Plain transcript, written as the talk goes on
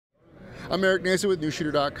I'm Erik with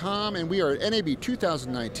newshooter.com, and we are at NAB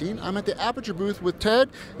 2019. I'm at the Aputure booth with Ted,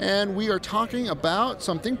 and we are talking about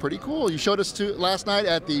something pretty cool. You showed us last night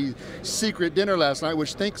at the secret dinner last night,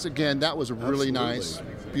 which thanks again, that was a really nice,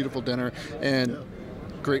 beautiful dinner, and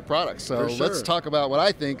great products. So let's talk about what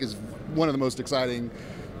I think is one of the most exciting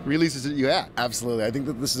releases that you had. Absolutely. I think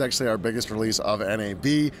that this is actually our biggest release of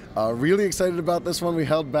NAB. Really excited about this one. We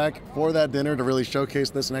held back for that dinner to really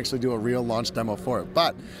showcase this and actually do a real launch demo for it.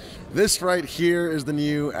 But this right here is the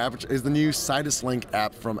new Sidus Link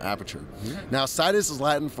app from Aputure. Now, Sidus is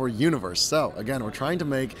Latin for universe. So again, we're trying to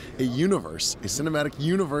make a universe, a cinematic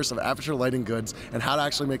universe of Aputure lighting goods and how to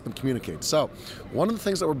actually make them communicate. So one of the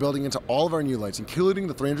things that we're building into all of our new lights, including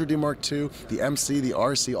the 300D Mark II, the MC, the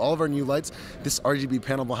RC, all of our new lights, this RGB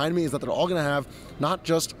panel behind me, is that they're all going to have not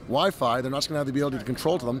just Wi-Fi, they're not just going to have the ability to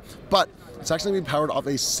control to them, but it's actually going to be powered off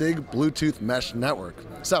a SIG Bluetooth mesh network.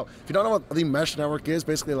 So if you don't know what the mesh network is,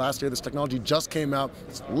 basically last year this technology just came out.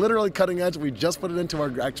 It's literally cutting edge. We just put it into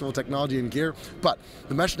our actual technology and gear. But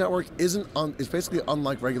the mesh network is basically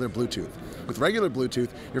unlike regular Bluetooth. With regular Bluetooth,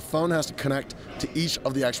 your phone has to connect to each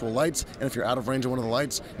of the actual lights, and if you're out of range of one of the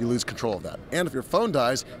lights, you lose control of that. And if your phone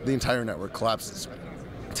dies, the entire network collapses.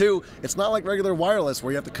 Two, it's not like regular wireless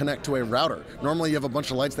where you have to connect to a router. Normally you have a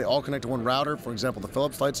bunch of lights, they all connect to one router. For example, the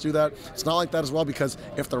Philips lights do that. It's not like that as well, because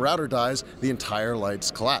if the router dies, the entire lights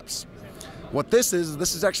collapse. What this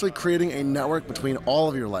is actually creating a network between all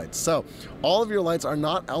of your lights. So all of your lights are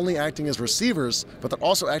not only acting as receivers, but they're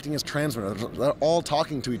also acting as transmitters. They're all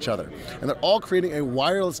talking to each other. And they're all creating a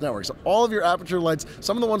wireless network. So all of your Aputure lights,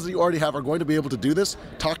 some of the ones that you already have, are going to be able to do this,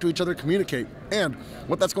 talk to each other, communicate. And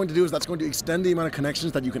what that's going to do is that's going to extend the amount of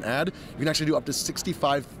connections that you can add. You can actually do up to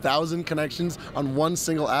 65,000 connections on one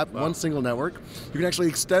single app, one single network. You can actually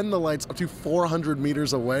extend the lights up to 400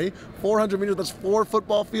 meters away. 400 meters, that's 4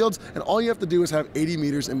 football fields, and all you have to do is have 80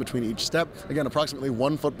 meters in between each step. Again, approximately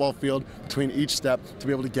 1 football field between each step to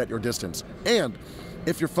be able to get your distance. And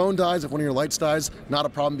if your phone dies, if one of your lights dies, not a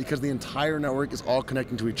problem, because the entire network is all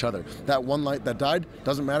connecting to each other. That one light that died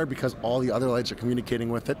doesn't matter because all the other lights are communicating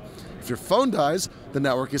with it. If your phone dies, the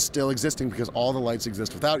network is still existing because all the lights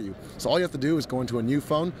exist without you. So all you have to do is go into a new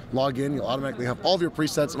phone, log in, you'll automatically have all of your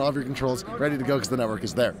presets and all of your controls ready to go because the network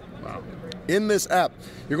is there. Wow. In this app,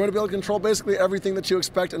 you're going to be able to control basically everything that you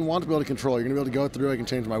expect and want to be able to control. You're going to be able to go through, I can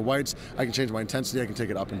change my whites, I can change my intensity, I can take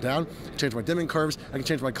it up and down, I can change my dimming curves, I can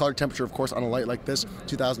change my color temperature, of course, on a light like this,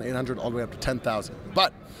 2,800 all the way up to 10,000.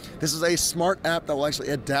 But this is a smart app that will actually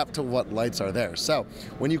adapt to what lights are there. So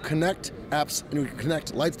when you connect apps and you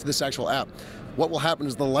connect lights to this actual app, what will happen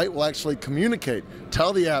is the light will actually communicate,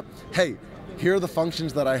 tell the app, hey, here are the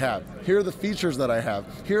functions that I have, here are the features that I have,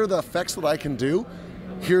 here are the effects that I can do.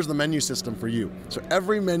 Here's the menu system for you. So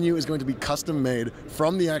every menu is going to be custom made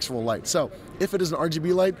from the actual light. So if it is an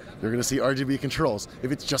RGB light, you're going to see RGB controls.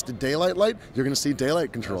 If it's just a daylight light, you're going to see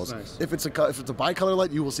daylight controls. Nice. If it's a bicolor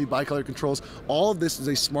light, you will see bicolor controls. All of this is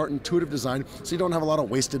a smart, intuitive design, so you don't have a lot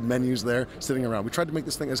of wasted menus there sitting around. We tried to make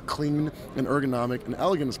this thing as clean and ergonomic and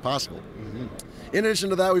elegant as possible. In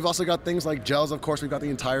addition to that, we've also got things like gels. Of course, we've got the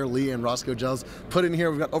entire Lee and Roscoe gels put in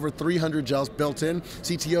here. We've got over 300 gels built in.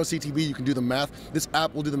 CTO, CTB, you can do the math. This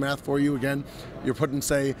app will do the math for you. Again, you're putting,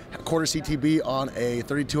 say, a quarter CTB on a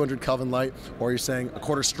 3200 Kelvin light, or you're saying a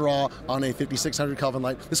quarter straw on a 5600 Kelvin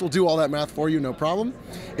light. This will do all that math for you, no problem.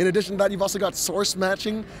 In addition to that, you've also got source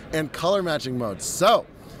matching and color matching modes. So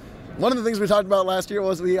one of the things we talked about last year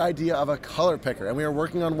was the idea of a color picker, and we are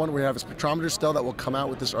working on one where we have a spectrometer still that will come out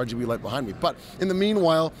with this RGB light behind me. But in the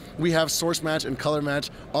meanwhile, we have source match and color match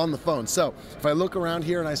on the phone. So if I look around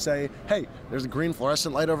here and I say, hey, there's a green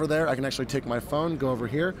fluorescent light over there, I can actually take my phone, go over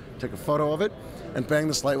here, take a photo of it, and bang,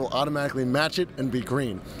 this light will automatically match it and be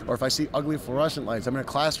green. Or if I see ugly fluorescent lights, I'm in a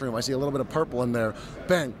classroom, I see a little bit of purple in there,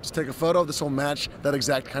 bang, just take a photo, this will match that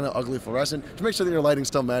exact kind of ugly fluorescent to make sure that your lighting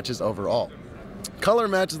still matches overall. Color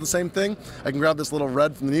match is the same thing. I can grab this little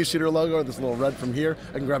red from the New Shooter logo, or this little red from here.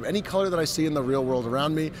 I can grab any color that I see in the real world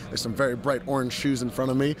around me. There's some very bright orange shoes in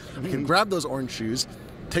front of me. I can grab those orange shoes,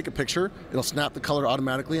 take a picture, it'll snap the color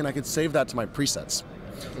automatically, and I can save that to my presets.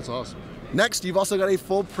 That's awesome. Next, you've also got a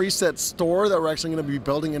full preset store that we're actually going to be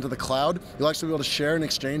building into the cloud. You'll actually be able to share and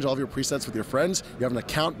exchange all of your presets with your friends. You have an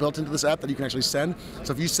account built into this app that you can actually send.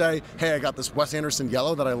 So if you say, hey, I got this Wes Anderson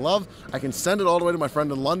yellow that I love, I can send it all the way to my friend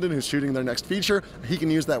in London who's shooting their next feature. He can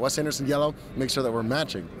use that Wes Anderson yellow, make sure that we're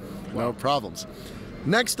matching. No problems.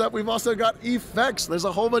 Next up, we've also got effects. There's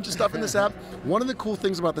a whole bunch of stuff in this app. One of the cool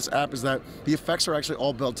things about this app is that the effects are actually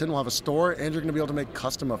all built in. We'll have a store, and you're going to be able to make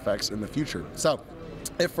custom effects in the future. So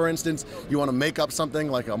If, for instance, you want to make up something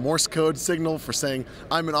like a Morse code signal for saying,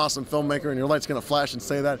 I'm an awesome filmmaker, and your light's going to flash and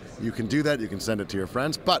say that, you can do that. You can send it to your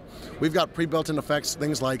friends. But we've got pre-built-in effects,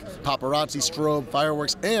 things like paparazzi, strobe,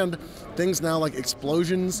 fireworks, and things now like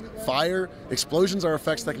explosions, fire. Explosions are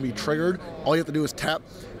effects that can be triggered. All you have to do is tap,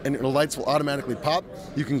 and the lights will automatically pop.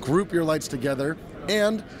 You can group your lights together,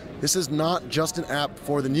 and this is not just an app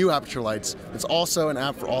for the new Aputure lights. It's also an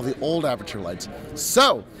app for all the old Aputure lights.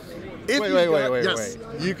 So, Wait.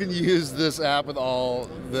 You can use this app with all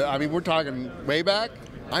the, I mean, we're talking way back?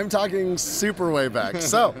 I'm talking super way back.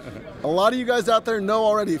 So, a lot of you guys out there know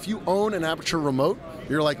already, if you own an Aputure remote,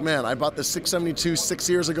 you're like, man, I bought this 672 6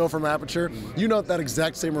 years ago from Aputure. You know that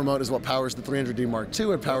exact same remote is what powers the 300D Mark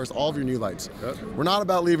II and powers all of your new lights. Yep. We're not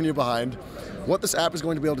about leaving you behind. What this app is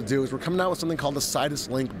going to be able to do is we're coming out with something called the Sidus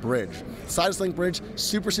Link Bridge. Sidus Link Bridge,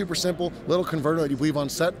 super simple, little converter that you leave on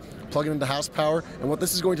set, plug it into house power, and what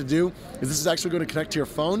this is going to do is this is actually going to connect to your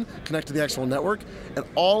phone, connect to the actual network, and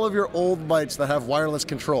all of your old lights that have wireless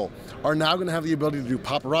control are now going to have the ability to do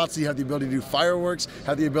paparazzi, have the ability to do fireworks,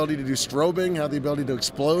 have the ability to do strobing, have the ability to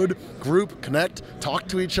explode, group, connect, talk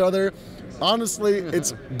to each other. Honestly,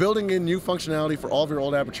 it's building in new functionality for all of your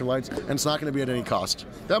old Aputure lights, and it's not going to be at any cost.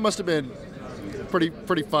 That must have been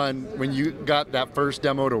pretty fun when you got that first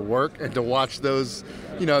demo to work and to watch those,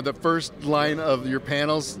 you know, the first line of your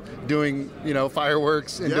panels doing, you know,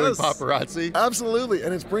 fireworks and doing paparazzi. Absolutely,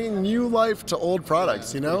 and it's bringing new life to old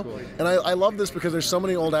products, you know? Cool. And I love this because there's so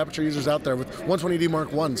many old Aputure users out there with 120D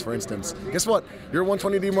Mark Is, for instance. Guess what? Your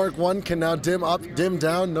 120D Mark I can now dim up, dim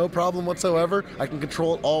down, no problem whatsoever. I can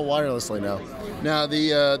control it all wirelessly now. Now,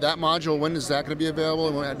 that module, when is that going to be available,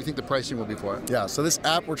 and what do you think the pricing will be for it? Yeah, so this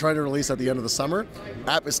app we're trying to release at the end of the summer.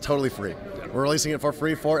 App is totally free. We're releasing it for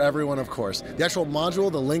free for everyone, of course. The actual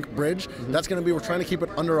module, the Link Bridge, that's going to be, we're trying to keep it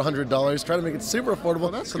under $100, try to make it super affordable.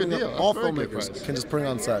 Well, that's a good deal. All filmmakers can just put it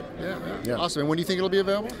on set. Yeah. Awesome. And when do you think it'll be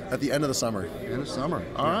available? At the end of the summer. End of summer.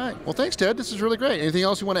 All right. Well, thanks, Ted. This is really great. Anything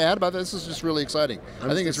else you want to add about this? This is just really exciting.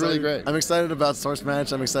 I think it's really great. I'm excited about source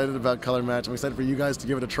match. I'm excited about color match. I'm excited for you guys to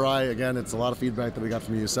give it a try. Again, it's a lot of feedback that we got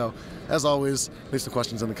from you. So, as always, leave some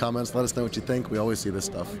questions in the comments. Let us know what you think. We always see this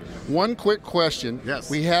stuff. One quick question. Yes.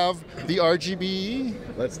 We have the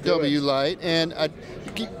RGB W light, and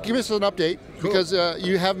give us an update. Cool. Because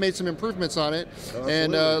you have made some improvements on it,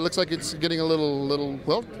 and it looks like it's getting a little,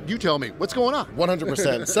 well, you tell me, what's going on?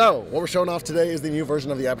 100%. So, what we're showing off today is the new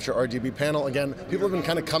version of the Aputure RGB panel. Again, people have been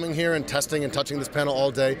kind of coming here and testing and touching this panel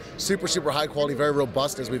all day. Super high quality, very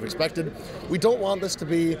robust as we've expected. We don't want this to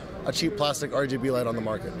be a cheap plastic RGB light on the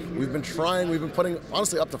market. We've been putting,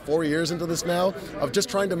 honestly, up to 4 years into this now, of just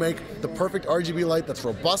trying to make the perfect RGB light that's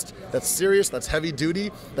robust, that's serious, that's heavy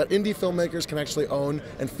duty, that indie filmmakers can actually own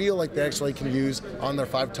and feel like they actually can use on their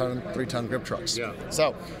 5-ton, 3-ton grip trucks. Yeah.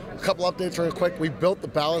 So, a couple updates real quick. We built the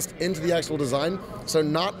ballast into the actual design, so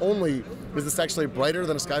not only is this actually brighter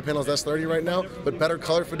than a SkyPanel's S30 right now, but better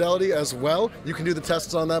color fidelity as well. You can do the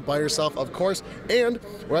tests on that by yourself, of course, and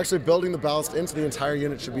we're actually building the ballast into the entire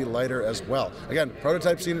unit, should be lighter as well. Again,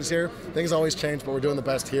 prototype units here, things always change, but we're doing the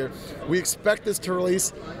best here. We expect this to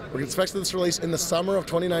release, in the summer of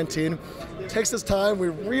 2019. It takes us time. We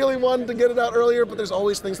really wanted to get it out earlier, but there's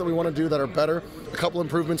always things that we want to do that are better. A couple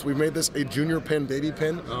improvements. We've made this a junior pin, baby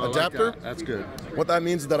pin adapter. Like that. That's good. What that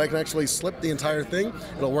means is that I can actually slip the entire thing.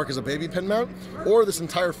 It'll work as a baby pin mount, or this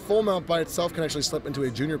entire full mount by itself can actually slip into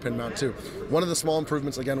a junior pin mount too. One of the small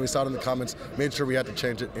improvements, again, we saw it in the comments, made sure we had to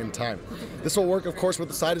change it in time. This will work, of course, with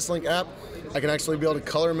the Sidus Link app. I can actually be able to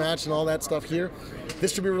color match and all that stuff here.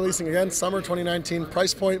 This should be releasing again, summer 2019.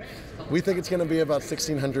 Price point, we think it's going to be about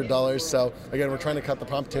 $1,600. So again, we're trying to cut the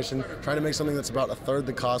competition, trying to make something that's about a third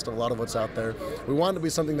the cost of a lot of what's out there. We want it to be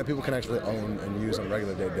something that people can actually own and use on a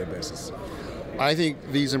regular day-to-day basis. I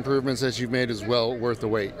think these improvements that you've made is well worth the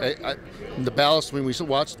wait. The ballast, when we saw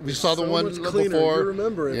the one cleaner. before. You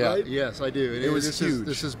remember it, right? Yes, I do. It was huge.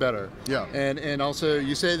 This is better. Yeah. And also,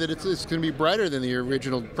 you say that it's going to be brighter than the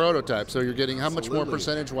original prototype. So you're getting how much more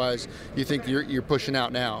percentage-wise you think you're pushing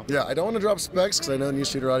out now? Yeah, I don't want to drop specs because I know the news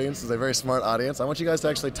shooter audience is a very smart audience. I want you guys to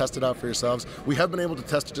actually test it out for yourselves. We have been able to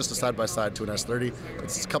test it just a side-by-side to an S30.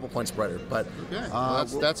 It's a couple points brighter, but okay. Well,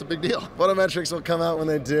 that's a big deal. Photometrics will come out when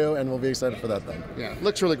they do, and we'll be excited for that then. Yeah,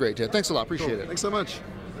 looks really great, Ted. Thanks a lot. Appreciate it. Thanks so much.